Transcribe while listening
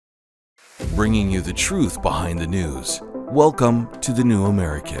bringing you the truth behind the news. Welcome to The New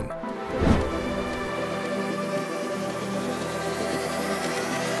American.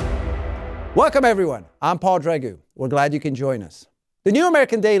 Welcome, everyone. I'm Paul Dragoo. We're glad you can join us. The New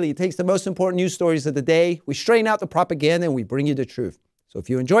American Daily takes the most important news stories of the day. We straighten out the propaganda and we bring you the truth. So if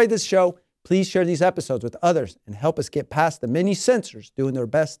you enjoyed this show, please share these episodes with others and help us get past the many censors doing their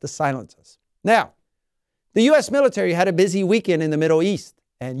best to silence us. Now, the U.S. military had a busy weekend in the Middle East,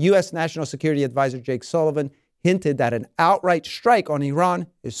 and U.S. National Security Advisor Jake Sullivan hinted that an outright strike on Iran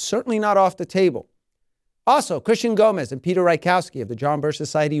is certainly not off the table. Also, Christian Gomez and Peter Rykowski of the John Birch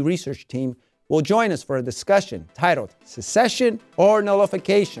Society research team will join us for a discussion titled Secession or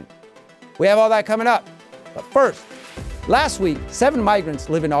Nullification. We have all that coming up. But first, last week, 7 migrants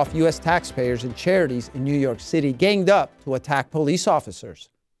living off U.S. taxpayers and charities in New York City ganged up to attack police officers.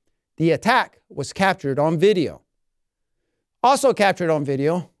 The attack was captured on video. Also captured on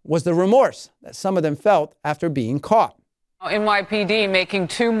video was the remorse that some of them felt after being caught. NYPD making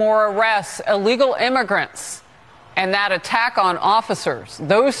 2 more arrests, illegal immigrants, and that attack on officers.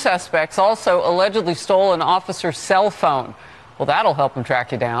 Those suspects also allegedly stole an officer's cell phone. Well, that'll help them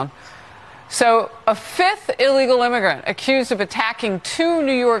track you down. So a 5th illegal immigrant accused of attacking 2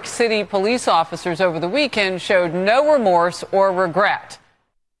 New York City police officers over the weekend showed no remorse or regret.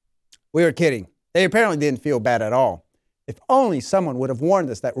 We were kidding. They apparently didn't feel bad at all. If only someone would have warned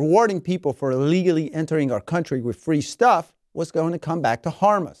us that rewarding people for illegally entering our country with free stuff was going to come back to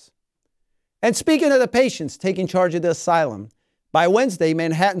harm us. And speaking of the patients taking charge of the asylum, by Wednesday,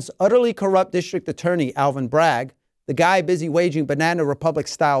 Manhattan's utterly corrupt district attorney, Alvin Bragg, the guy busy waging Banana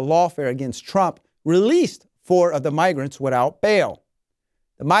Republic-style lawfare against Trump, released 4 of the migrants without bail.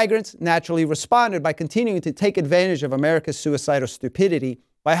 The migrants naturally responded by continuing to take advantage of America's suicidal stupidity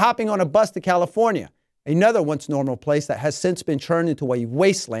by hopping on a bus to California, another once normal place that has since been turned into a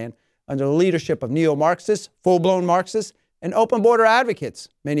wasteland under the leadership of neo-Marxists, full-blown Marxists, and open border advocates,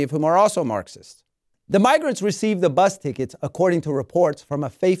 many of whom are also Marxists. The migrants received the bus tickets according to reports from a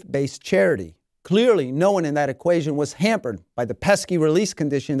faith-based charity. Clearly, no one in that equation was hampered by the pesky release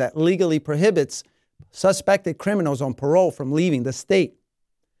condition that legally prohibits suspected criminals on parole from leaving the state.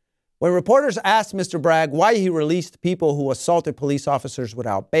 When reporters asked Mr. Bragg why he released people who assaulted police officers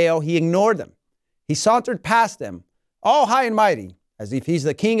without bail, he ignored them. He sauntered past them, all high and mighty, as if he's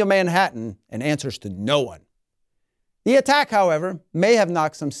the king of Manhattan and answers to no one. The attack, however, may have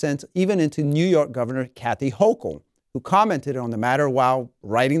knocked some sense even into New York Governor Kathy Hochul, who commented on the matter while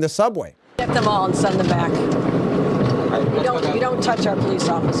riding the subway. Get them all and send them back. You don't touch our police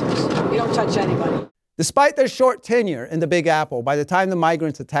officers. You don't touch anybody. Despite their short tenure in the Big Apple, by the time the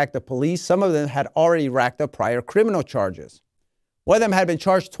migrants attacked the police, some of them had already racked up prior criminal charges. One of them had been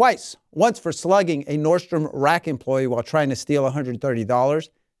charged twice, once for slugging a Nordstrom Rack employee while trying to steal $130,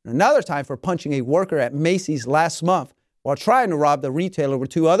 and another time for punching a worker at Macy's last month while trying to rob the retailer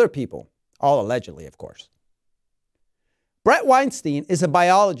with 2 other people, all allegedly, of course. Brett Weinstein is a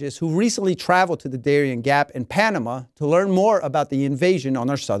biologist who recently traveled to the Darien Gap in Panama to learn more about the invasion on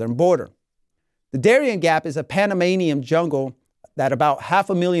our southern border. The Darien Gap is a Panamanian jungle that about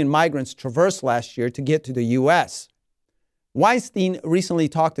 500,000 migrants traversed last year to get to the U.S. Weinstein recently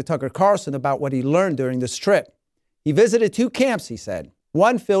talked to Tucker Carlson about what he learned during this trip. He visited 2 camps, he said,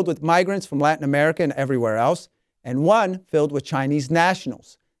 one filled with migrants from Latin America and everywhere else, and one filled with Chinese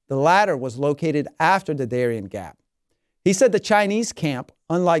nationals. The latter was located after the Darien Gap. He said the Chinese camp,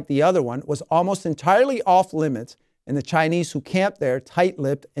 unlike the other one, was almost entirely off limits, and the Chinese who camped there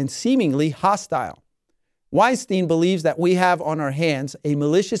tight-lipped and seemingly hostile. Weinstein believes that we have on our hands a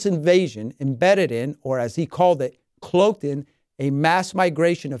malicious invasion embedded in, or as he called it, cloaked in, a mass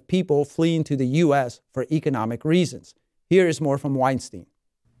migration of people fleeing to the U.S. for economic reasons. Here is more from Weinstein.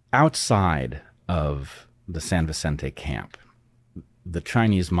 Outside of the San Vicente camp, the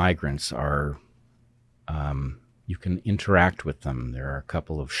Chinese migrants are, you can interact with them. There are a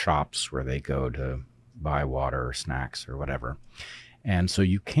couple of shops where they go to buy water or snacks or whatever. And so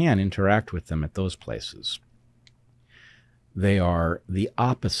you can interact with them at those places. They are the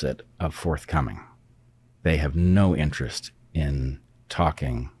opposite of forthcoming. They have no interest in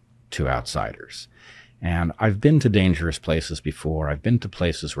talking to outsiders. And I've been to dangerous places before. I've been to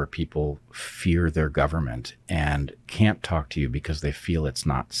places where people fear their government and can't talk to you because they feel it's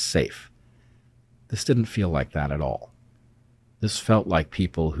not safe. This didn't feel like that at all. This felt like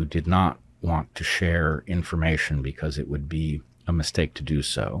people who did not want to share information because it would be a mistake to do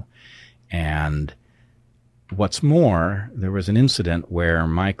so. And what's more, there was an incident where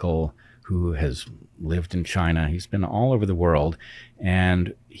Michael, who has lived in China, he's been all over the world,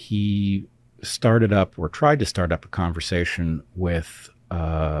 and he started up or tried to start up a conversation with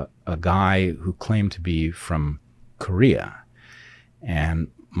a guy who claimed to be from Korea, and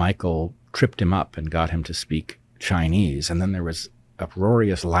Michael tripped him up and got him to speak Chinese. And then there was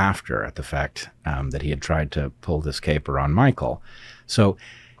uproarious laughter at the fact that he had tried to pull this caper on Michael. So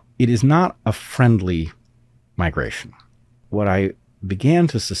it is not a friendly migration. What I began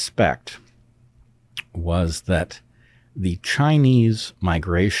to suspect was that the Chinese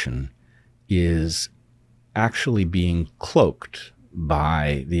migration is actually being cloaked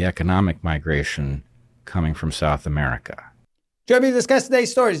by the economic migration coming from South America. Joining me to discuss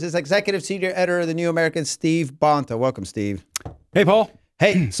today's stories is Executive Senior Editor of the New American, Steve Bonta. Welcome, Steve. Hey, Paul.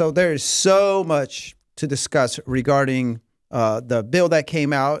 Hey, so there is so much to discuss regarding the bill that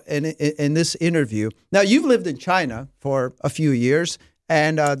came out in this interview. Now, you've lived in China for a few years,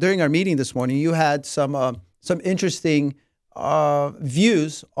 and during our meeting this morning, you had some interesting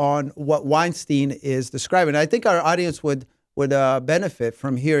views on what Weinstein is describing. I think our audience would benefit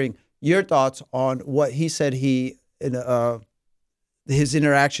from hearing your thoughts on what he said his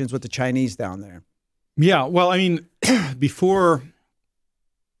interactions with the Chinese down there. Yeah, well, I mean, before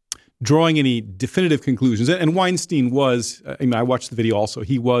drawing any definitive conclusions, and Weinstein was, I watched the video also,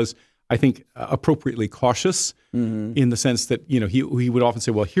 he was, I think, appropriately cautious in the sense that, he would often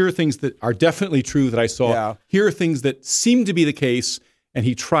say, well, here are things that are definitely true that I saw. Yeah. Here are things that seem to be the case. And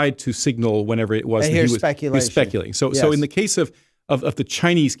he tried to signal whenever it was that he was speculating. So in the case of the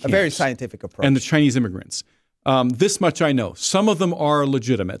Chinese camps, a very scientific approach, and the Chinese immigrants, this much I know. Some of them are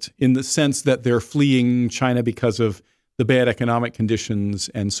legitimate in the sense that they're fleeing China because of the bad economic conditions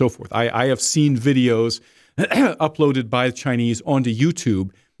and so forth. I have seen videos uploaded by the Chinese onto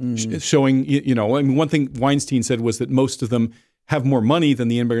YouTube showing, one thing Weinstein said was that most of them have more money than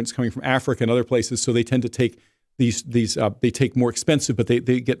the immigrants coming from Africa and other places, so they tend to take they take more expensive, but they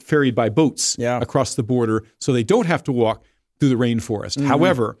get ferried by boats across the border, so they don't have to walk through the rainforest.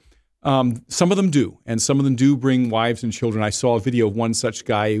 However, some of them do, and some of them do bring wives and children. I saw a video of one such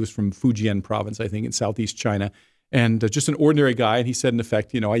guy. He was from Fujian province, I think, in southeast China, and just an ordinary guy. And he said, in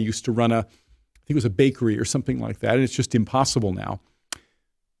effect, I used to run I think it was a bakery or something like that, and it's just impossible now.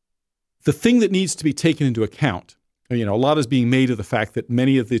 The thing that needs to be taken into account, a lot is being made of the fact that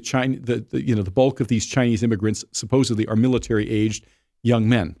many of the bulk of these Chinese immigrants supposedly are military-aged young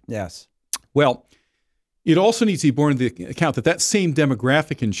men. Yes. Well, it also needs to be borne into account that same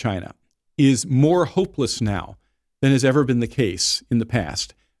demographic in China is more hopeless now than has ever been the case in the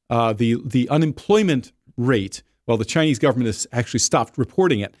past. The unemployment rate, well, the Chinese government has actually stopped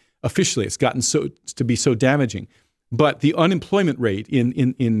reporting it officially. It's gotten to be so damaging. But the unemployment rate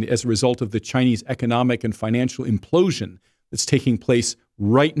in as a result of the Chinese economic and financial implosion that's taking place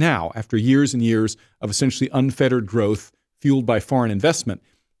right now after years and years of essentially unfettered growth fueled by foreign investment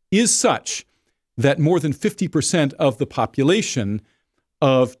is such that more than 50% of the population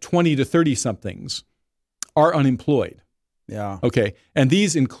of 20 to 30-somethings are unemployed. Yeah. Okay. And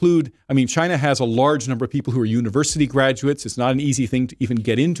these include, China has a large number of people who are university graduates. It's not an easy thing to even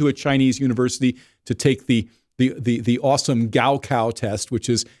get into a Chinese university to take the awesome Gaokao test, which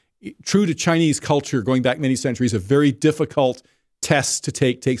is true to Chinese culture going back many centuries, a very difficult test to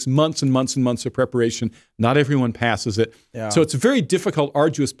take, takes months and months and months of preparation. Not everyone passes it. Yeah. So it's a very difficult,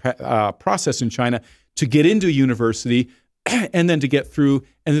 arduous process in China to get into a university and then to get through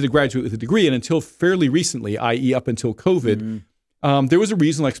and then to graduate with a degree. And until fairly recently, i.e. up until COVID, there was a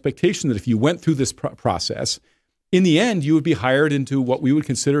reasonable expectation that if you went through this process, in the end, you would be hired into what we would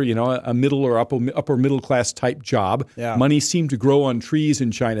consider, a middle or upper middle class type job. Yeah. Money seemed to grow on trees in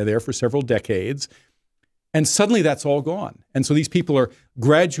China there for several decades. And suddenly that's all gone. And so these people are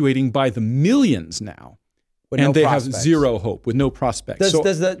graduating by the millions now. And they have zero hope with no prospects.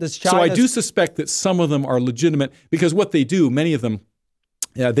 Does so I do suspect that some of them are legitimate because what they do, many of them,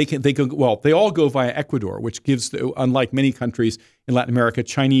 they all go via Ecuador, which gives, unlike many countries in Latin America,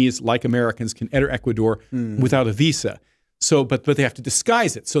 Chinese, like Americans, can enter Ecuador without a visa. So, but they have to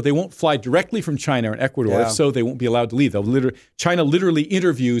disguise it. So they won't fly directly from China and Ecuador. Yeah. If so, they won't be allowed to leave. China literally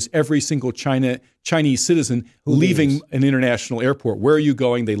interviews every single Chinese citizen leaving an international airport. Where are you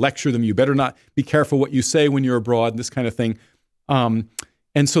going? They lecture them. You better not be careful what you say when you're abroad, and this kind of thing.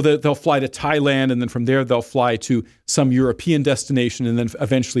 And so they'll fly to Thailand, and then from there they'll fly to some European destination, and then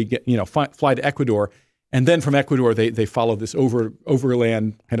eventually fly to Ecuador. And then from Ecuador, they follow this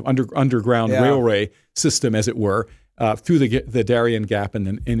overland kind of underground railway system, as it were, through the Darien Gap and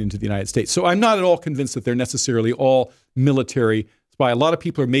then into the United States. So I'm not at all convinced that they're necessarily all military spy. A lot of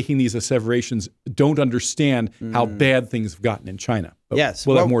people are making these asseverations, don't understand how bad things have gotten in China. But yes.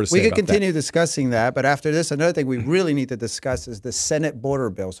 We'll have more to say about that. We could can continue discussing that, but after this, another thing we really need to discuss is the Senate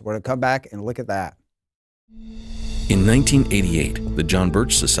border bill. So we're going to come back and look at that. In 1988, the John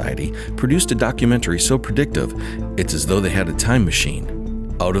Birch Society produced a documentary so predictive, it's as though they had a time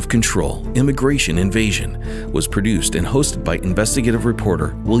machine. Out of Control, Immigration Invasion was produced and hosted by investigative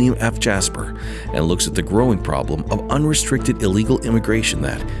reporter William F. Jasper and looks at the growing problem of unrestricted illegal immigration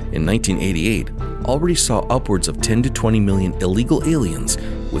that, in 1988, already saw upwards of 10 to 20 million illegal aliens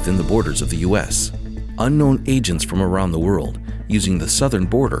within the borders of the U.S. Unknown agents from around the world using the southern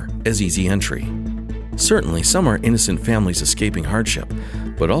border as easy entry. Certainly, some are innocent families escaping hardship,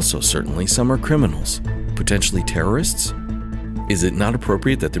 but also certainly some are criminals, potentially terrorists. Is it not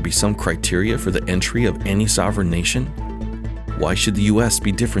appropriate that there be some criteria for the entry of any sovereign nation? Why should the U.S.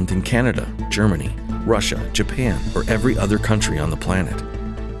 be different than Canada, Germany, Russia, Japan, or every other country on the planet?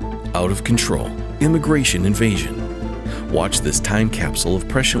 Out of Control, Immigration Invasion. Watch this time capsule of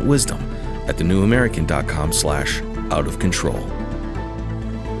prescient wisdom at thenewamerican.com/outofcontrol.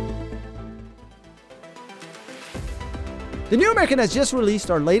 The New American has just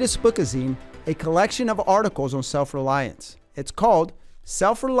released our latest bookazine, a collection of articles on self-reliance. It's called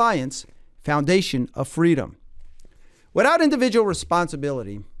Self-Reliance, Foundation of Freedom. Without individual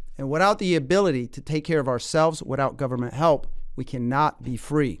responsibility and without the ability to take care of ourselves without government help, we cannot be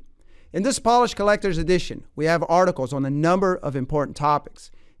free. In this polished collector's edition, we have articles on a number of important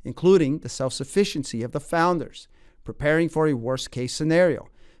topics, including the self-sufficiency of the founders, preparing for a worst-case scenario,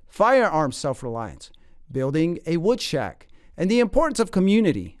 firearms self-reliance, building a wood shack, and the importance of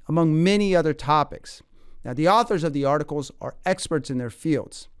community, among many other topics. Now, the authors of the articles are experts in their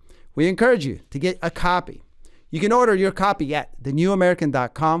fields. We encourage you to get a copy. You can order your copy at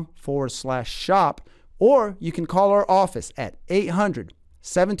thenewamerican.com/shop, or you can call our office at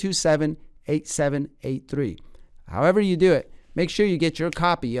 800-727-8783. However you do it, make sure you get your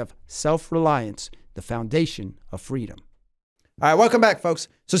copy of Self-Reliance, the Foundation of Freedom. All right, welcome back, folks.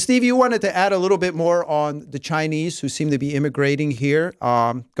 So, Steve, you wanted to add a little bit more on the Chinese who seem to be immigrating here.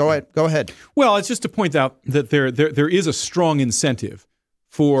 Go ahead. Well, it's just to point out that there is a strong incentive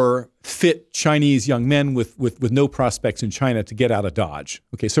for fit Chinese young men with no prospects in China to get out of Dodge.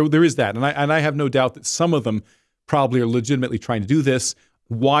 Okay, so there is that, and I have no doubt that some of them probably are legitimately trying to do this.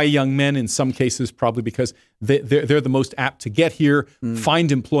 Why young men? In some cases, probably because they're the most apt to get here,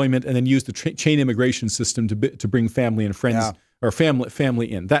 find employment, and then use the chain immigration system to bring family and friends or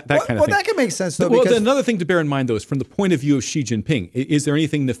family in. That kind of thing. Well, that can make sense, though. Well, another thing to bear in mind, though, is from the point of view of Xi Jinping, is there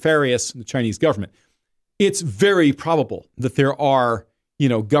anything nefarious in the Chinese government? It's very probable that there are,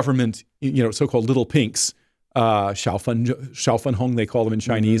 government, so-called little pinks, Xiaofan Hong, they call them in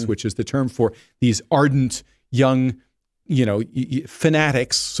Chinese, which is the term for these ardent young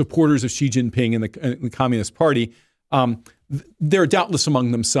fanatics, supporters of Xi Jinping and the Communist Party. There are doubtless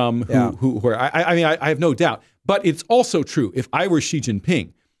among them some who are, I have no doubt. But it's also true, if I were Xi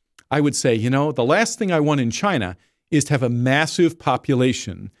Jinping, I would say, the last thing I want in China is to have a massive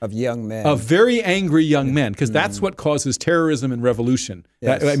population of young men, of very angry young men, because that's what causes terrorism and revolution.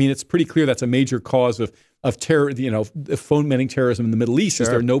 Yes. It's pretty clear that's a major cause of terror, fomenting terrorism in the Middle East, is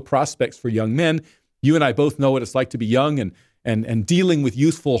there are no prospects for young men. You and I both know what it's like to be young and dealing with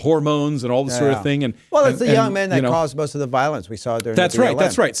youthful hormones and all this sort of thing. It's the young men that caused most of the violence we saw during the BLM.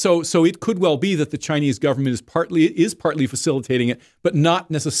 That's right. So it could well be that the Chinese government is partly facilitating it, but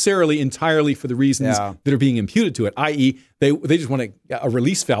not necessarily entirely for the reasons that are being imputed to it, i.e. they just want a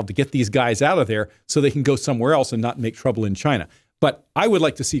release valve to get these guys out of there so they can go somewhere else and not make trouble in China. But I would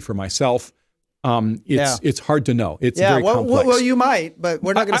like to see for myself. It's hard to know. It's very complex. Well, you might, but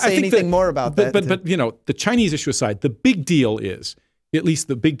we're not going to say anything more about that. But the Chinese issue aside, the big deal is, at least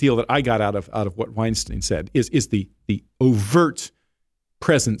the big deal that I got out of what Weinstein said, is the overt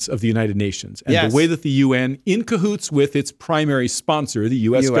presence of the United Nations and the way that the UN, in cahoots with its primary sponsor, the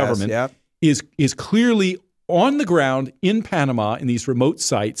U.S. government, is clearly on the ground in Panama in these remote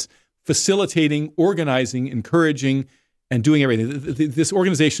sites, facilitating, organizing, encouraging, and doing everything. This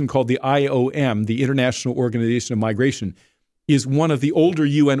organization called the IOM, the International Organization of Migration, is one of the older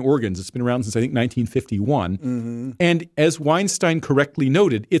UN organs. It's been around since, I think, 1951. And as Weinstein correctly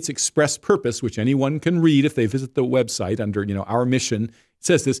noted, its express purpose, which anyone can read if they visit the website under, our mission, it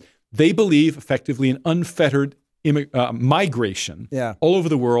says this: they believe effectively in unfettered migration all over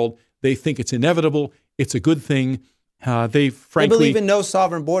the world. They think it's inevitable. It's a good thing. They believe in no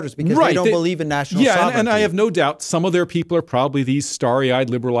sovereign borders because they don't believe in national sovereignty. And I have no doubt some of their people are probably these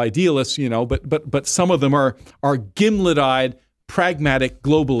starry-eyed liberal idealists, but some of them are gimlet-eyed, pragmatic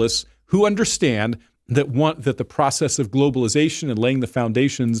globalists who understand that the process of globalization and laying the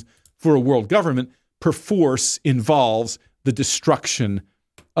foundations for a world government perforce involves the destruction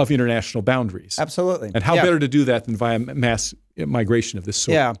of international boundaries. Absolutely. And how better to do that than via mass migration of this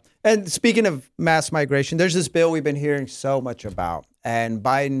sort? Yeah. And speaking of mass migration, there's this bill we've been hearing so much about. And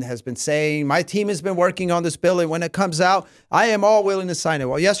Biden has been saying, my team has been working on this bill, and when it comes out, I am all willing to sign it.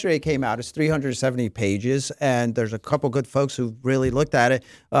 Well, yesterday it came out. It's 370 pages, and there's a couple good folks who really looked at it.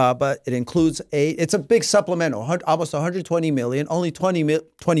 But it includes it's a big supplemental, almost 120 million, only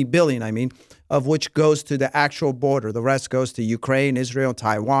 20 billion, of which goes to the actual border. The rest goes to Ukraine, Israel,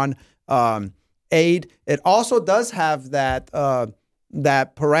 Taiwan aid. It also does have that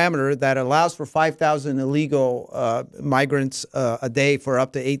parameter that allows for 5,000 illegal migrants a day for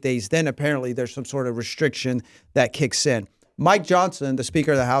up to 8 days. Then apparently there's some sort of restriction that kicks in. Mike Johnson, the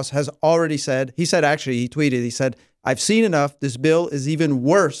Speaker of the House, has already said, he tweeted, he said, I've seen enough. This bill is even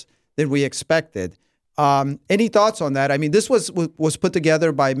worse than we expected. Any thoughts on that? I mean, this was put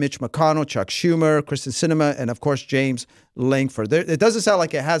together by Mitch McConnell, Chuck Schumer, Kristen Sinema, and of course, James Langford. It doesn't sound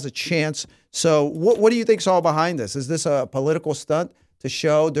like it has a chance. So what do you think is all behind this? Is this a political stunt to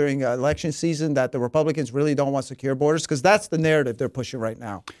show during election season that the Republicans really don't want secure borders? Because that's the narrative they're pushing right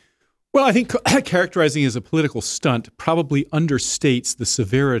now. Well, I think characterizing it as a political stunt probably understates the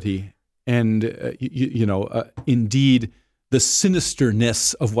severity and, indeed, the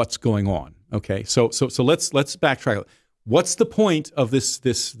sinisterness of what's going on. Okay, so let's backtrack. What's the point of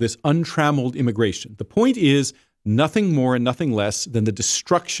this untrammeled immigration? The point is nothing more and nothing less than the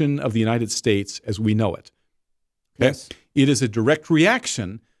destruction of the United States as we know it. Okay? Yes. It is a direct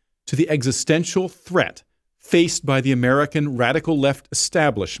reaction to the existential threat faced by the American radical left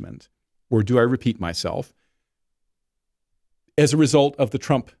establishment, or do I repeat myself, as a result of the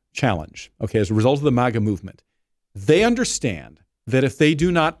Trump challenge, okay, as a result of the MAGA movement. They understand that if they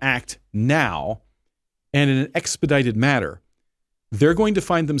do not act now and in an expedited manner, they're going to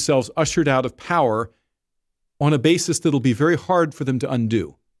find themselves ushered out of power on a basis that'll be very hard for them to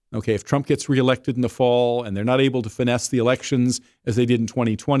undo. Okay, if Trump gets reelected in the fall and they're not able to finesse the elections as they did in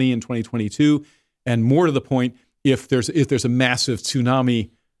 2020 and 2022, and more to the point, if there's a massive tsunami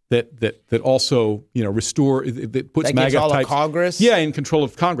that also that puts MAGA all type Congress, in control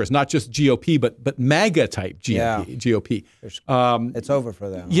of Congress, not just GOP, but MAGA type GOP. It's over for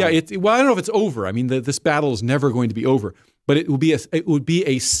them. Yeah, right? I don't know if it's over. I mean, this battle is never going to be over, but it would be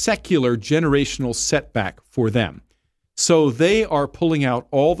a secular generational setback for them. So they are pulling out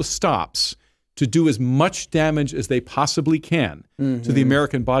all the stops to do as much damage as they possibly can to the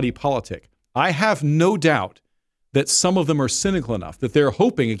American body politic. I have no doubt that some of them are cynical enough that they're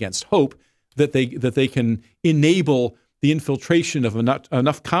hoping against hope that they can enable the infiltration of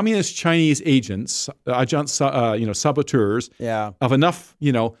enough communist Chinese agents, saboteurs, of enough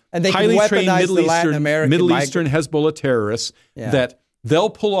and they highly can trained Middle Eastern Hezbollah terrorists that they'll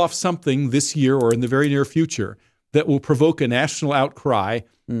pull off something this year or in the very near future that will provoke a national outcry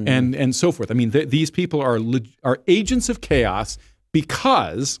and so forth. I mean, these people are agents of chaos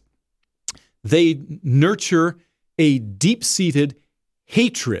because they nurture a deep-seated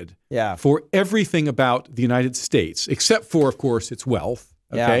hatred for everything about the United States, except for, of course, its wealth,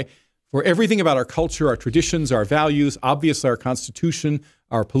 okay? For everything about our culture, our traditions, our values, obviously our Constitution,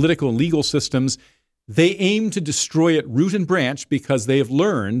 our political and legal systems. They aim to destroy it root and branch because they have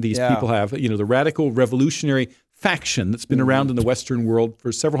learned, these people have, the radical revolutionary faction that's been around in the Western world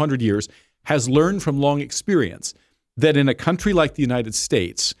for several hundred years has learned from long experience that in a country like the United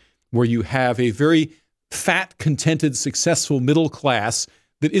States, where you have a very fat, contented, successful middle class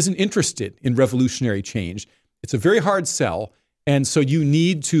that isn't interested in revolutionary change, it's a very hard sell. And so you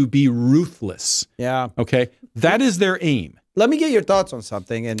need to be ruthless. Yeah. Okay? That is their aim. Let me get your thoughts on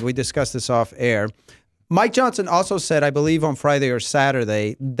something, and we discussed this off air. Mike Johnson also said, I believe on Friday or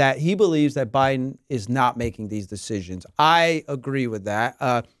Saturday, that he believes that Biden is not making these decisions. I agree with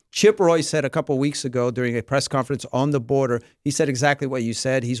that. Chip Roy said a couple of weeks ago during a press conference on the border, he said exactly what you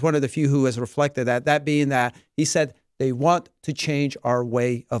said. He's one of the few who has reflected that being that he said they want to change our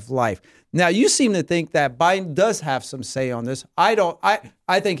way of life. Now, you seem to think that Biden does have some say on this. I don't.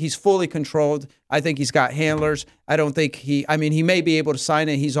 I think he's fully controlled. I think he's got handlers. I don't think he may be able to sign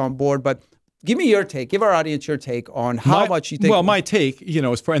it. He's on board, but give me your take. Give our audience your take on how much you think. Well, my take,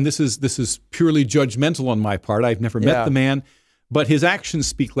 and this is purely judgmental on my part. I've never met the man. But his actions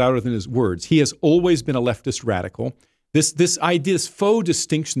speak louder than his words. He has always been a leftist radical. This idea, this faux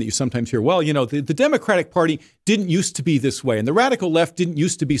distinction that you sometimes hear, the Democratic Party didn't used to be this way, and the radical left didn't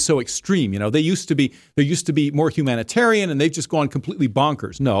used to be so extreme. There used to be more humanitarian, and they've just gone completely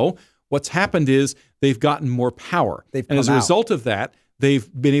bonkers. No, what's happened is they've gotten more power. And as a result of that, they've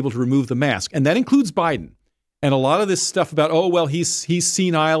been able to remove the mask. And that includes Biden. And a lot of this stuff about, he's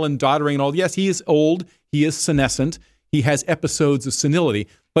senile and doddering and all. Yes, he is old. He is senescent. He has episodes of senility,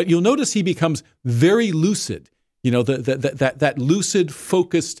 But you'll notice he becomes very lucid. That lucid,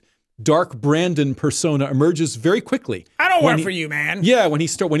 focused, dark Brandon persona emerges very quickly. I don't work for you, man. Yeah, when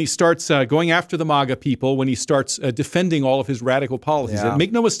he starts going after the MAGA people, when he starts defending all of his radical policies. Yeah. And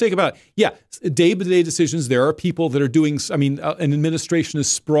make no mistake about it. Yeah, day-to-day decisions, there are people that are doing, an administration as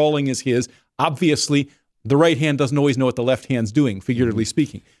sprawling as his. Obviously, the right hand doesn't always know what the left hand's doing, figuratively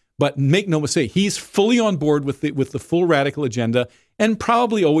speaking. But make no mistake, he's fully on board with the full radical agenda and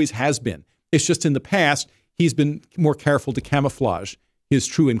probably always has been. It's just in the past, he's been more careful to camouflage his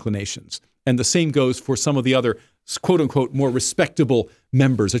true inclinations. And the same goes for some of the other, quote-unquote, more respectable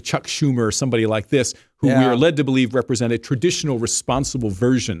members, a Chuck Schumer or somebody like this, who we are led to believe represent a traditional, responsible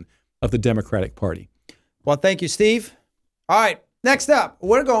version of the Democratic Party. Well, thank you, Steve. All right, next up,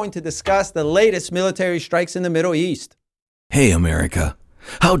 we're going to discuss the latest military strikes in the Middle East. Hey, America.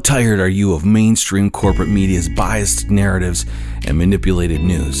 How tired are you of mainstream corporate media's biased narratives and manipulated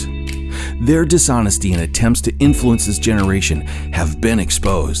news? Their dishonesty and attempts to influence this generation have been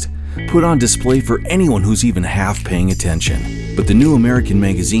exposed, put on display for anyone who's even half paying attention. But the New American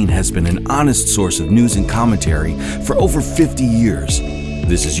Magazine has been an honest source of news and commentary for over 50 years.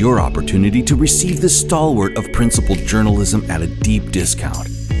 This is your opportunity to receive the stalwart of principled journalism at a deep discount.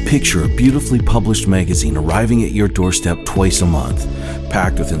 Picture a beautifully published magazine arriving at your doorstep twice a month,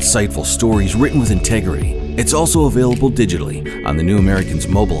 packed with insightful stories written with integrity. It's also available digitally on the New American's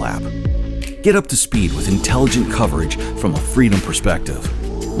mobile app. Get up to speed with intelligent coverage from a freedom perspective.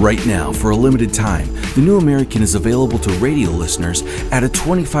 Right now, for a limited time, the New American is available to radio listeners at a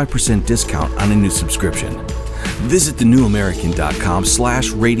 25% discount on a new subscription. Visit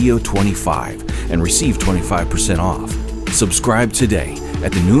thenewamerican.com/radio25 and receive 25% off. Subscribe today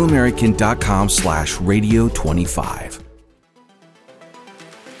at thenewamerican.com/radio25.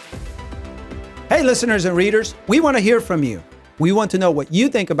 Hey, listeners and readers, we want to hear from you. We want to know what you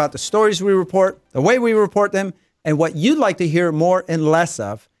think about the stories we report, the way we report them, and what you'd like to hear more and less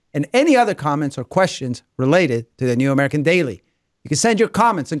of, and any other comments or questions related to the New American Daily. You can send your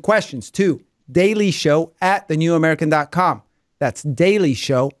comments and questions to dailyshow@thenewamerican.com. That's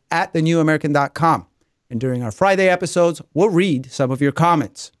dailyshow@thenewamerican.com. And during our Friday episodes, we'll read some of your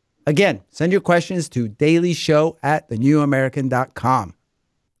comments. Again, send your questions to dailyshow@thenewamerican.com.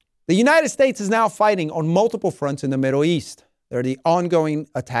 The United States is now fighting on multiple fronts in the Middle East. There are the ongoing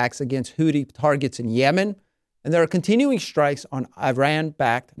attacks against Houthi targets in Yemen, and there are continuing strikes on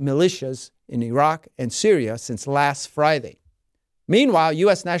Iran-backed militias in Iraq and Syria since last Friday. Meanwhile,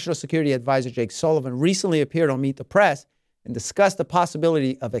 U.S. National Security Advisor Jake Sullivan recently appeared on Meet the Press and discussed the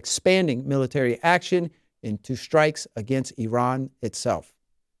possibility of expanding military action into strikes against Iran itself.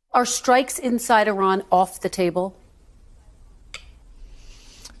 Are strikes inside Iran off the table?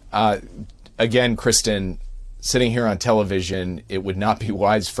 Again, Kristen, sitting here on television, it would not be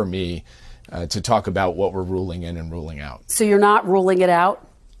wise for me to talk about what we're ruling in and ruling out. So you're not ruling it out?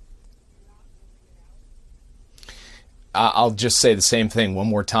 I'll just say the same thing one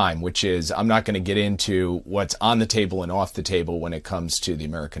more time, which is I'm not going to get into what's on the table and off the table when it comes to the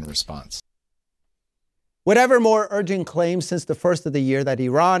American response. Whatever more urgent claims since the first of the year that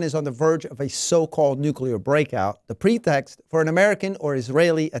Iran is on the verge of a so-called nuclear breakout, the pretext for an American or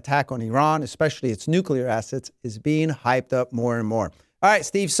Israeli attack on Iran, especially its nuclear assets, is being hyped up more and more. All right,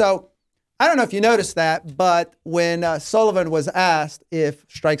 Steve, so I don't know if you noticed that, but when Sullivan was asked if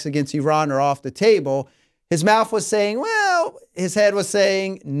strikes against Iran are off the table, his mouth was saying, well, his head was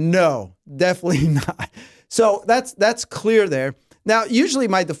saying, no, definitely not. So that's clear there. Now, usually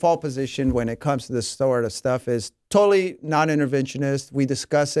my default position when it comes to this sort of stuff is totally non-interventionist. We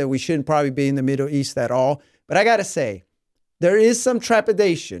discuss it. We shouldn't probably be in the Middle East at all. But I got to say, there is some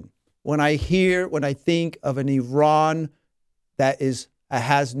trepidation when I think of an Iran that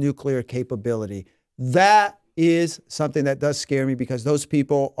has nuclear capability. That is something that does scare me because those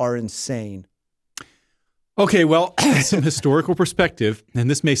people are insane. Okay, well, some historical perspective, and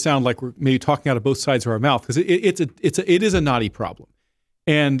this may sound like we're maybe talking out of both sides of our mouth because it is a knotty problem.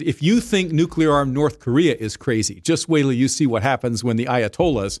 And if you think nuclear-armed North Korea is crazy, just wait till you see what happens when the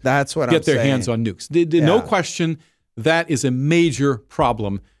Ayatollahs get their hands on nukes. No question, that is a major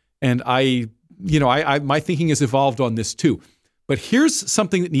problem. And my thinking has evolved on this too. But here's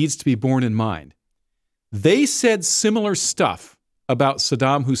something that needs to be borne in mind. They said similar stuff about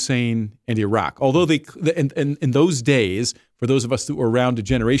Saddam Hussein and Iraq. Although in those days, for those of us that were around a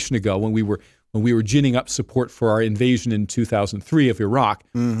generation ago when we were ginning up support for our invasion in 2003 of Iraq,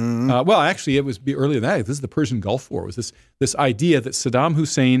 well, actually, it was earlier than that. This is the Persian Gulf War. It was this idea that Saddam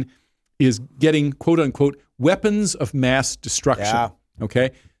Hussein is getting, quote unquote, weapons of mass destruction. Yeah.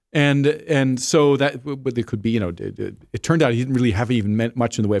 Okay, And so that, but there could be, it turned out he didn't really have even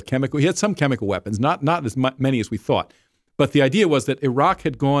much in the way of chemical. He had some chemical weapons, not as many as we thought. But the idea was that Iraq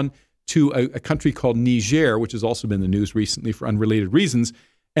had gone to a country called Niger, which has also been in the news recently for unrelated reasons,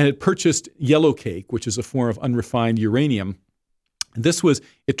 and it purchased yellow cake, which is a form of unrefined uranium. And this was,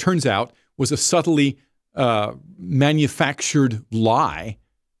 it turns out, was a subtly manufactured lie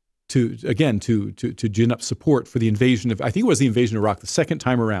to gin up support for the invasion of, I think it was the invasion of Iraq the second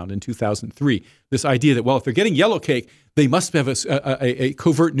time around in 2003. This idea that, well, if they're getting yellow cake, they must have a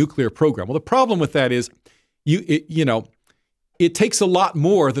covert nuclear program. Well, the problem with that is, it takes a lot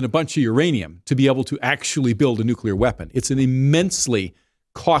more than a bunch of uranium to be able to actually build a nuclear weapon. It's an immensely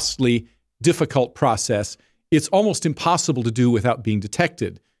costly, difficult process. It's almost impossible to do without being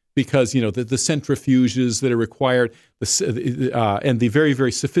detected, because the centrifuges that are required, and the very,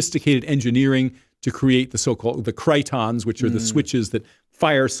 very sophisticated engineering to create the so-called the crytons, which are the switches that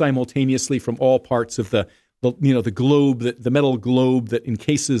fire simultaneously from all parts of the globe, the metal globe that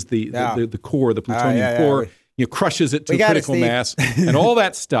encases the core, the plutonium core, crushes it to critical mass, and all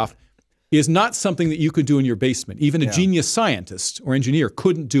that stuff is not something that you could do in your basement. Even a genius scientist or engineer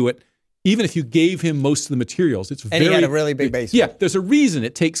couldn't do it. Even if you gave him most of the materials, he had a really big basement. Yeah, there's a reason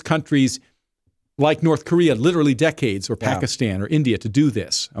it takes countries like North Korea literally decades, or Pakistan or India, to do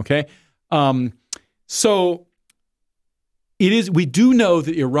this. Okay, so it is. We do know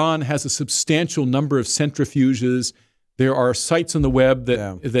that Iran has a substantial number of centrifuges. There are sites on the web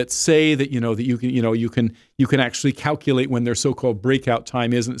that say that that you can actually calculate when their so-called breakout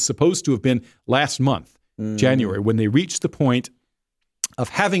time is, and it's supposed to have been last month, January, when they reached the point of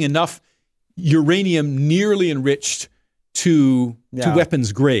having enough uranium nearly enriched to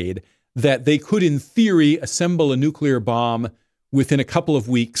weapons grade that they could, in theory, assemble a nuclear bomb within a couple of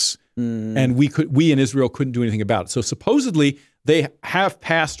weeks, and we in Israel couldn't do anything about it. So supposedly they have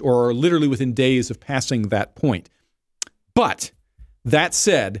passed, or are literally within days of passing that point. But that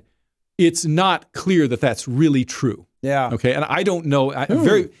said, it's not clear that that's really true. Yeah. Okay. And I don't know.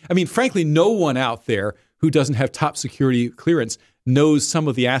 Frankly, no one out there who doesn't have top security clearance knows some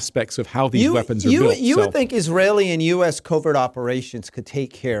of the aspects of how these weapons are built. You would think Israeli and U.S. covert operations could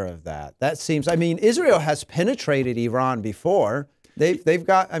take care of that. That seems, Israel has penetrated Iran before. They've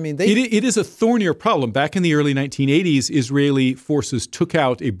got, It is a thornier problem. Back in the early 1980s, Israeli forces took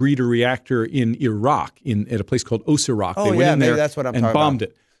out a breeder reactor in Iraq, at a place called Osirak. They went in there that's what I'm and bombed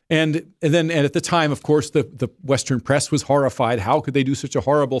it. And at the time, of course, the Western press was horrified. How could they do such a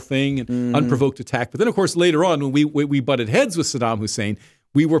horrible thing, and unprovoked attack? But then, of course, later on, when we butted heads with Saddam Hussein,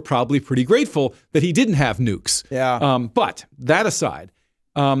 we were probably pretty grateful that he didn't have nukes. Yeah. But that aside,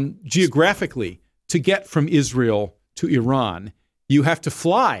 geographically, to get from Israel to Iran, you have to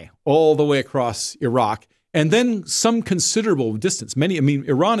fly all the way across Iraq, and then some considerable distance.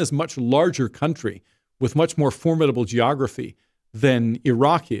 Iran is a much larger country with much more formidable geography than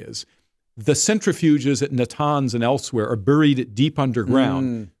Iraq is. The centrifuges at Natanz and elsewhere are buried deep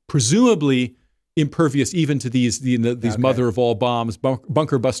underground, presumably impervious even to these mother of all bombs,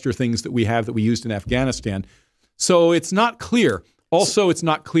 bunker buster things that we used in Afghanistan. So it's not clear. Also, it's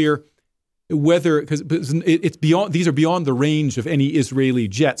not clear whether, because it's beyond, these are beyond the range of any Israeli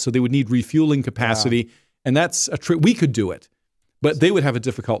jet, so they would need refueling capacity, and that's a trick. We could do it, but they would have a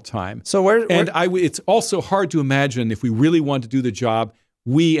difficult time. So it's also hard to imagine, if we really wanted to do the job,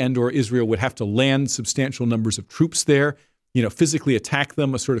 we and/or Israel would have to land substantial numbers of troops there, physically attack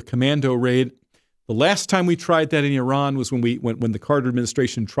them, a sort of commando raid. The last time we tried that in Iran was when the Carter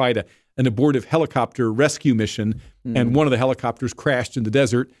administration tried an abortive helicopter rescue mission, and one of the helicopters crashed in the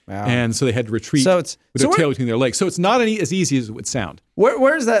desert, and so they had to retreat with their tail between their legs. So it's not as easy as it would sound.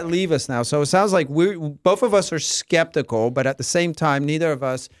 Where does that leave us now? So it sounds like both of us are skeptical, but at the same time, neither of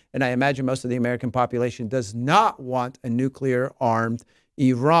us, and I imagine most of the American population, does not want a nuclear-armed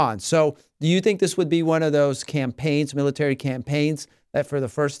Iran. So do you think this would be one of those campaigns, military campaigns, that for the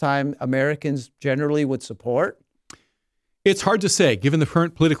first time Americans generally would support? It's hard to say. Given the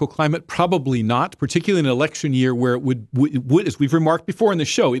current political climate, probably not, particularly in an election year where it would, as we've remarked before in the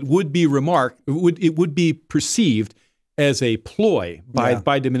show, it would be perceived as a ploy by the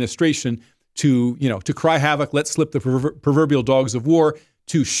Biden administration to cry havoc, let slip the proverbial dogs of war,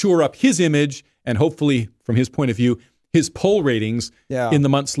 to shore up his image and hopefully, from his point of view, his poll ratings in the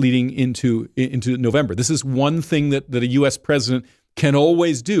months leading into November. This is one thing that a U.S. president can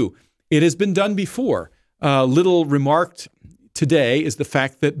always do. It has been done before. Little remarked today is the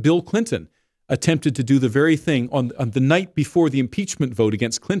fact that Bill Clinton attempted to do the very thing on the night before the impeachment vote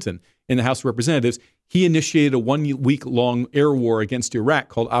against Clinton in the House of Representatives. He initiated a 1-week-long air war against Iraq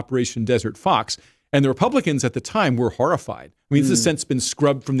called Operation Desert Fox. And the Republicans at the time were horrified. I mean, this has since been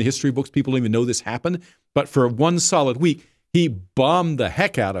scrubbed from the history books. People don't even know this happened. But for one solid week, he bombed the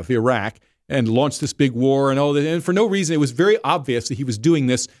heck out of Iraq and launched this big war and all that. And for no reason, it was very obvious that he was doing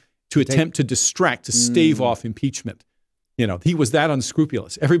this to attempt to distract, to stave off impeachment. You know, he was that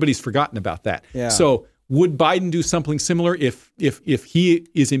unscrupulous. Everybody's forgotten about that. Yeah. So would Biden do something similar if he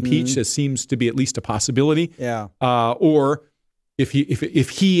is impeached, as seems to be at least a possibility? Yeah. Or if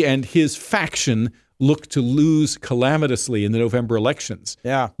he and his faction look to lose calamitously in the November elections,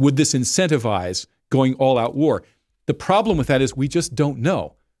 would this incentivize going all-out war? The problem with that is we just don't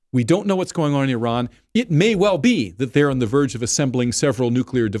know. We don't know what's going on in Iran. It may well be that they're on the verge of assembling several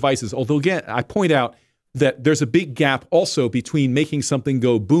nuclear devices, although, again, I point out that there's a big gap also between making something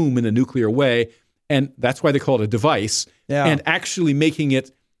go boom in a nuclear way, and that's why they call it a device, and actually making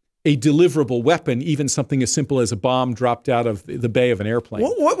it a deliverable weapon, even something as simple as a bomb dropped out of the bay of an airplane.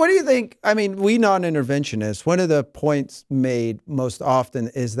 What do you think? I mean, we non-interventionists, one of the points made most often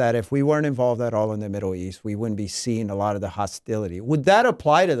is that if we weren't involved at all in the Middle East, we wouldn't be seeing a lot of the hostility. Would that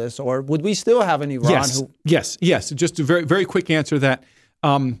apply to this, or would we still have an Iran Yes. Just a very, very quick answer to that.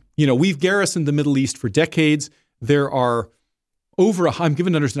 We've garrisoned the Middle East for decades. There are I'm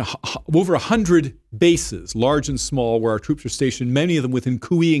given to understand, over 100 bases, large and small, where our troops are stationed, many of them within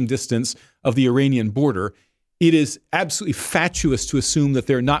cooeying distance of the Iranian border. It is absolutely fatuous to assume that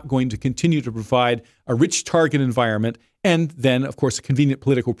they're not going to continue to provide a rich target environment and then, of course, a convenient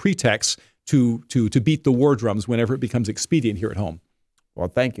political pretext to beat the war drums whenever it becomes expedient here at home. Well,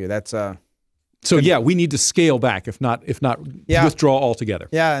 thank you. That's So we need to scale back, if not withdraw altogether.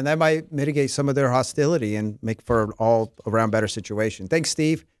 Yeah, and that might mitigate some of their hostility and make for an all-around better situation. Thanks,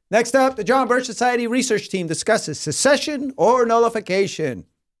 Steve. Next up, the John Birch Society research team discusses secession or nullification.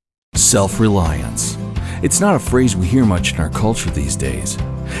 Self-reliance. It's not a phrase we hear much in our culture these days.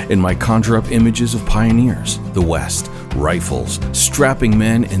 It might conjure up images of pioneers, the West, rifles, strapping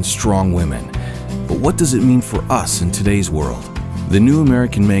men, and strong women. But what does it mean for us in today's world? The New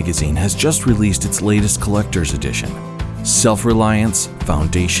American Magazine has just released its latest collector's edition, Self-Reliance,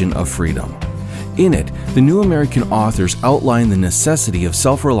 Foundation of Freedom. In it, the New American authors outline the necessity of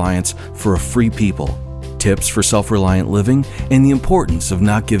self-reliance for a free people, tips for self-reliant living, and the importance of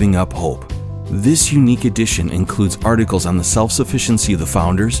not giving up hope. This unique edition includes articles on the self-sufficiency of the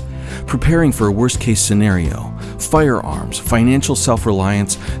founders, preparing for a worst-case scenario, firearms, financial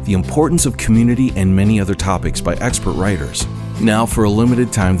self-reliance, the importance of community, and many other topics by expert writers. Now, for a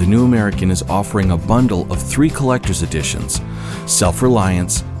limited time, the New American is offering a bundle of 3 collector's editions,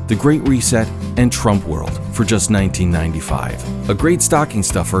 Self-Reliance, The Great Reset, and Trump World, for just $19.95. A great stocking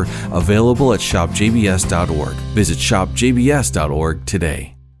stuffer available at shopjbs.org. Visit shopjbs.org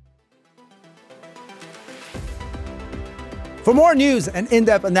today. For more news and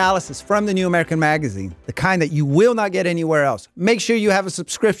in-depth analysis from the New American Magazine, the kind that you will not get anywhere else, make sure you have a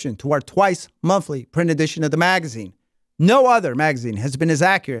subscription to our twice-monthly print edition of the magazine. No other magazine has been as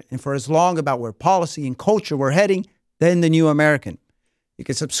accurate and for as long about where policy and culture were heading than the New American. You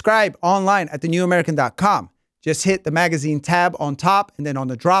can subscribe online at thenewamerican.com. Just hit the magazine tab on top, and then on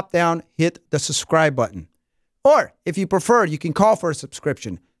the drop-down, hit the subscribe button. Or, if you prefer, you can call for a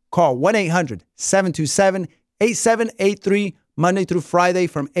subscription. Call 1-800-727-8783 Monday through Friday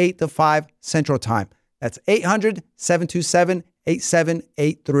from 8 to 5 Central Time. That's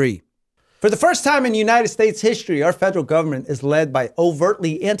 800-727-8783. For the first time in United States history, our federal government is led by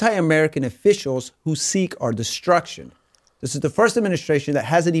overtly anti-American officials who seek our destruction. This is the first administration that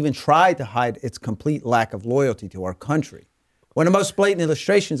hasn't even tried to hide its complete lack of loyalty to our country. One of the most blatant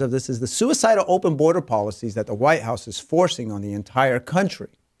illustrations of this is the suicidal open border policies that the White House is forcing on the entire country.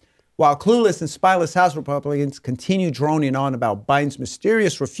 While clueless and spineless House Republicans continue droning on about Biden's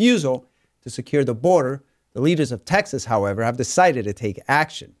mysterious refusal to secure the border, the leaders of Texas, however, have decided to take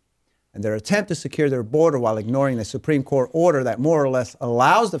action. And their attempt to secure their border while ignoring a Supreme Court order that more or less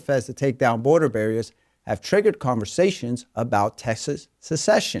allows the feds to take down border barriers have triggered conversations about Texas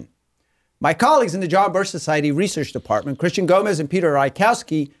secession. My colleagues in the John Birch Society Research Department, Christian Gomez and Peter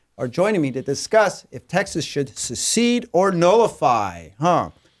Rykowski, are joining me to discuss if Texas should secede or nullify.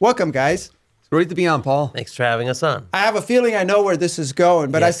 Welcome, guys. It's great to be on, Paul. Thanks for having us on. I have a feeling I know where this is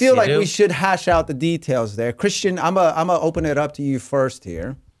going, but Yes, I feel like you do. we should hash out the details there. Christian, I'm gonna open it up to you first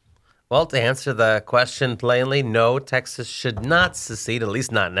here. Well, to answer the question plainly, no, Texas should not secede, at least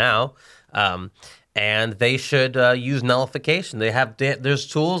not now. And they should use nullification. There's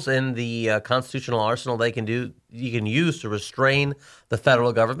tools in the constitutional arsenal you can use to restrain the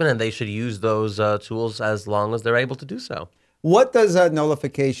federal government, and they should use those tools as long as they're able to do so. What does a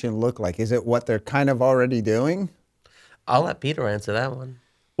nullification look like? Is it what they're kind of already doing? I'll let Peter answer that one.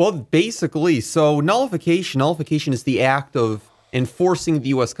 Well, basically, so nullification is the act of enforcing the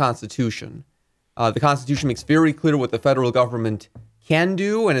U.S. Constitution. The Constitution makes very clear what the federal government can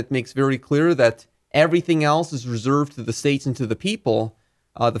do, and it makes very clear that everything else is reserved to the states and to the people.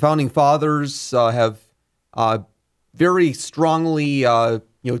 The Founding Fathers have very strongly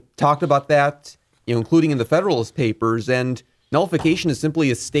talked about that, including in the Federalist Papers. And nullification is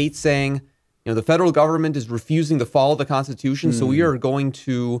simply a state saying, the federal government is refusing to follow the Constitution, so we are going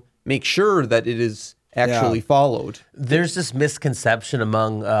to make sure that it is actually followed. There's this misconception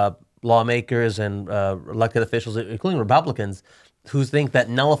among lawmakers and elected officials, including Republicans, who think that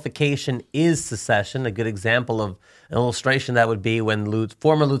nullification is secession. A good example of an illustration that would be when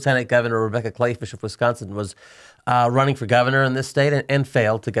former Lieutenant Governor Rebecca Kleefisch of Wisconsin was running for governor in this state and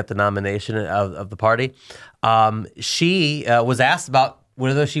failed to get the nomination of the party. She was asked about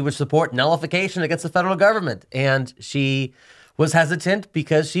whether she would support nullification against the federal government, and she was hesitant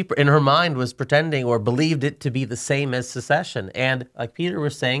because she, in her mind, was pretending or believed it to be the same as secession. And like Peter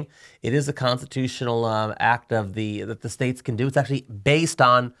was saying, it is a constitutional act that the states can do. It's actually based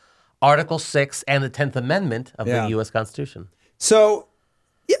on Article 6 and the 10th Amendment of the U.S. Constitution. So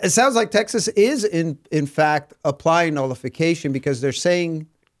it sounds like Texas is, in fact, applying nullification because they're saying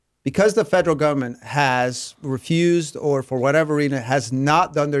because the federal government has refused or for whatever reason has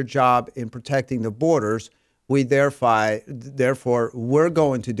not done their job in protecting the borders, we therefore we're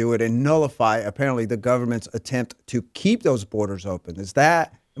going to do it and nullify apparently the government's attempt to keep those borders open.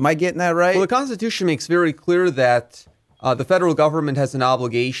 Am I getting that right? Well, the Constitution makes very clear that the federal government has an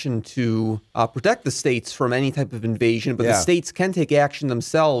obligation to protect the states from any type of invasion, but the states can take action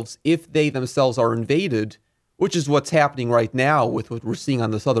themselves if they themselves are invaded, which is what's happening right now with what we're seeing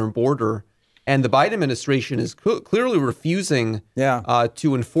on the southern border. And the Biden administration is clearly refusing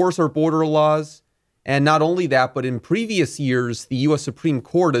to enforce our border laws. And not only that, but in previous years, the U.S. Supreme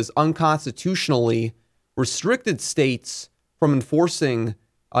Court has unconstitutionally restricted states from enforcing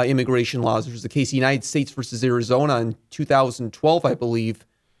immigration laws. There was the case of United States versus Arizona in 2012, I believe,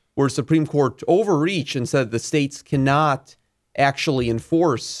 where the Supreme Court overreached and said the states cannot actually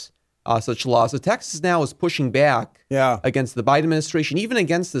enforce such laws. So Texas now is pushing back against the Biden administration, even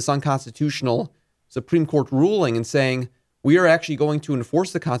against this unconstitutional Supreme Court ruling, and saying we are actually going to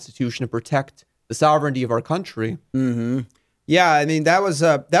enforce the Constitution to protect the sovereignty of our country. Mm-hmm. Yeah, I mean, that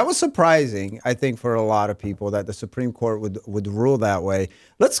was surprising, I think, for a lot of people that the Supreme Court would rule that way.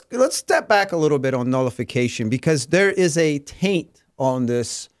 Let's step back a little bit on nullification because there is a taint on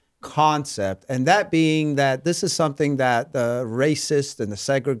this concept, and that being that this is something that the racists and the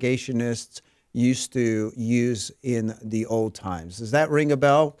segregationists used to use in the old times. Does that ring a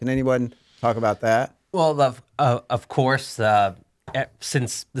bell? Can anyone talk about that? Well, of course,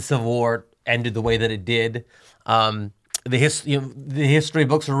 since the Civil War ended the way that it did, the history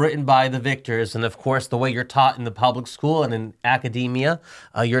books are written by the victors, and of course, the way you're taught in the public school and in academia,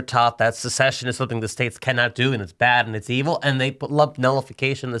 you're taught that secession is something the states cannot do, and it's bad and it's evil, and they put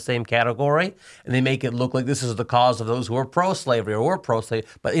nullification in the same category, and they make it look like this is the cause of those who are pro-slavery or were pro-slavery.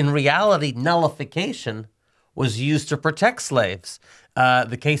 But in reality, nullification was used to protect slaves.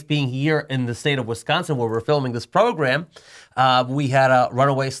 The case being here in the state of Wisconsin, where we're filming this program, we had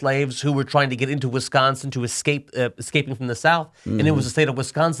runaway slaves who were trying to get into Wisconsin to escaping from the South, and it was the state of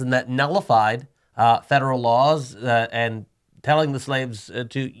Wisconsin that nullified federal laws and telling the slaves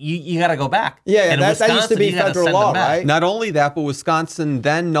you got to go back. Yeah, that used to be federal law, right? Not only that, but Wisconsin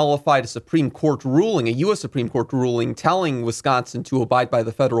then nullified a Supreme Court ruling, a U.S. Supreme Court ruling, telling Wisconsin to abide by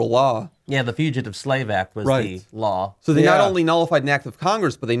the federal law. Yeah, the Fugitive Slave Act was the law. So they not only nullified an act of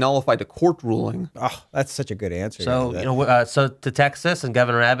Congress, but they nullified a court ruling. Oh, that's such a good answer. So, so to Texas and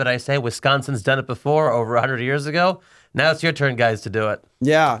Governor Abbott, I say, Wisconsin's done it before, over 100 years ago. Now it's your turn, guys, to do it.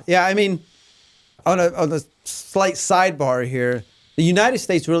 Yeah. I mean, on a slight sidebar here, the United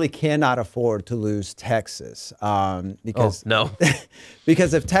States really cannot afford to lose Texas because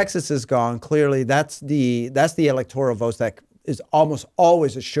because if Texas is gone, clearly that's the electoral votes that is almost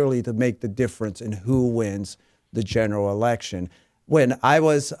always surely to make the difference in who wins the general election. When I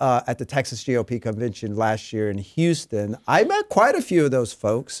was at the Texas GOP convention last year in Houston, I met quite a few of those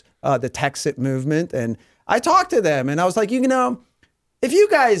folks, the Texit movement, and I talked to them, and I was like, if you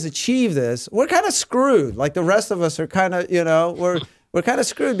guys achieve this, we're kind of screwed. Like the rest of us are kind of, we're kind of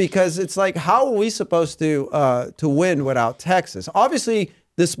screwed because it's like, how are we supposed to win without Texas? Obviously,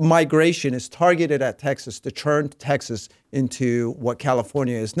 this migration is targeted at Texas to turn Texas into what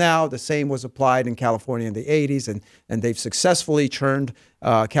California is now. The same was applied in California in the 80s, and they've successfully turned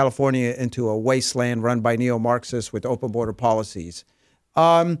California into a wasteland run by neo-Marxists with open border policies.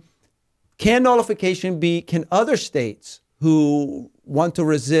 Can nullification can other states who want to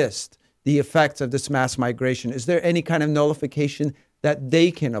resist the effects of this mass migration? Is there any kind of nullification that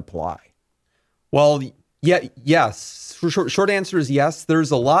they can apply? Well, yes. Short answer is yes.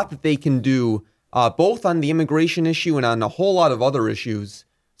 There's a lot that they can do, both on the immigration issue and on a whole lot of other issues.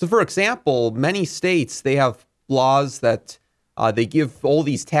 So, for example, many states, they have laws that they give all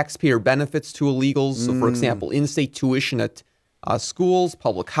these taxpayer benefits to illegals. So, for example, in-state tuition at schools,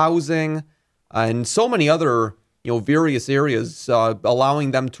 public housing, and so many other various areas,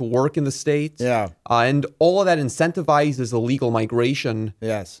 allowing them to work in the state. Yeah. And all of that incentivizes illegal migration.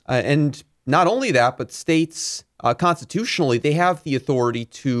 Yes. And not only that, but states constitutionally, they have the authority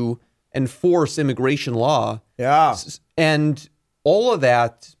to enforce immigration law. Yeah. And all of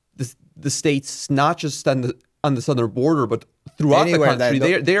that, the states, not just on the southern border, but throughout Anywhere the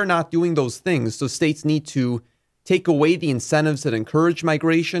country, they are not doing those things. So states need to take away the incentives that encourage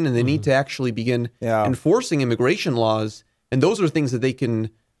migration, and they need to actually begin enforcing immigration laws. And those are things that they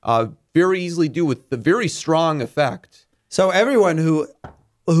can very easily do with a very strong effect. So everyone who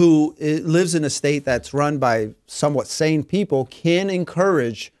lives in a state that's run by somewhat sane people can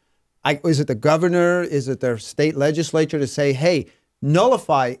encourage, is it the governor, is it their state legislature, to say, hey,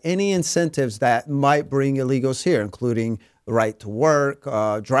 nullify any incentives that might bring illegals here, including the right to work,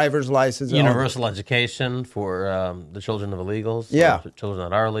 driver's license. Universal education for the children of illegals. Yeah. Children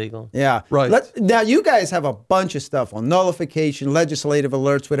that are illegal. Yeah. Right. Now, you guys have a bunch of stuff on nullification, legislative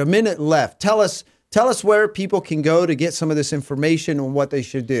alerts. With a minute left, tell us where people can go to get some of this information and what they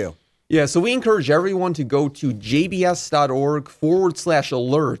should do. Yeah, so we encourage everyone to go to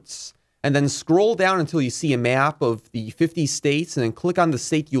jbs.org/alerts and then scroll down until you see a map of the 50 states and then click on the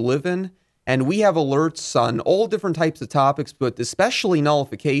state you live in. And we have alerts on all different types of topics, but especially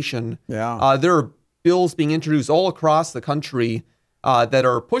nullification. Yeah. There are bills being introduced all across the country that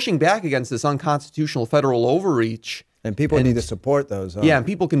are pushing back against this unconstitutional federal overreach. And people need to support those. Yeah, and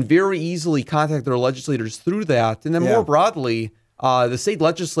people can very easily contact their legislators through that. And then more broadly, the state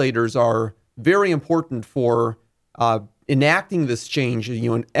legislators are very important for enacting this change,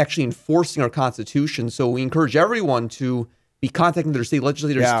 and actually enforcing our Constitution. So we encourage everyone to be contacting their state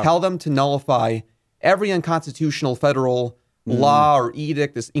legislators, tell them to nullify every unconstitutional federal law or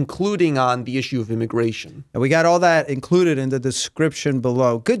edict, including on the issue of immigration. And we got all that included in the description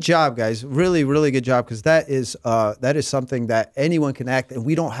below. Good job, guys. Really, really good job, because that is something that anyone can act, and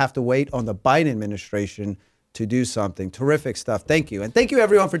we don't have to wait on the Biden administration to do something. Terrific stuff. Thank you. And thank you,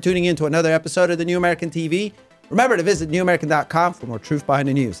 everyone, for tuning in to another episode of The New American TV. Remember to visit newamerican.com for more truth behind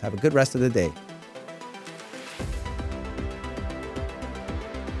the news. Have a good rest of the day.